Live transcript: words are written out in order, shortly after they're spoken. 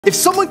If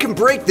someone can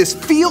break this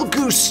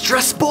feel-goose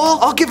stress ball,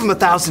 I'll give him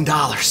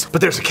 $1,000. But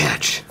there's a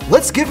catch.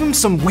 Let's give him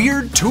some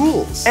weird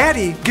tools.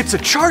 Addie gets a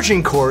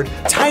charging cord,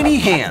 tiny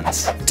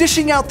hands,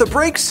 dishing out the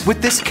breaks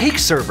with this cake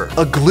server,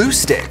 a glue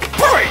stick.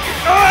 Break!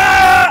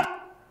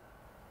 Ah!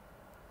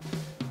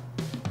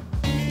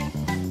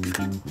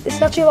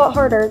 It's actually a lot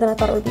harder than I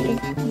thought it would be.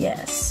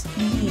 Yes.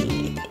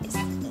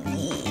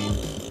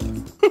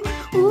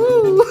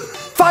 Ooh.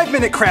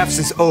 5-minute crafts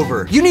is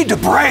over. You need to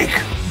break.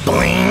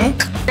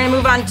 Blink. We're gonna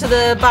move on to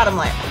the bottom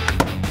layer.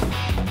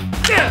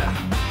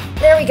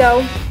 There we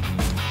go.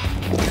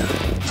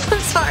 I'm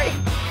sorry.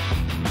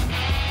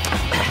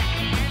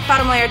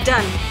 Bottom layer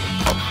done.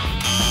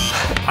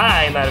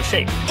 I'm out of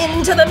shape.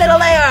 Into the middle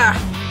layer.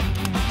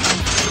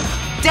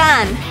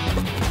 Done.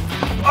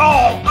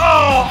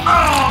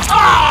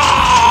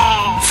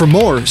 For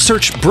more,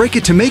 search Break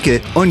It to Make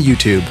It on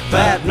YouTube.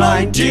 Bat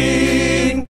 19.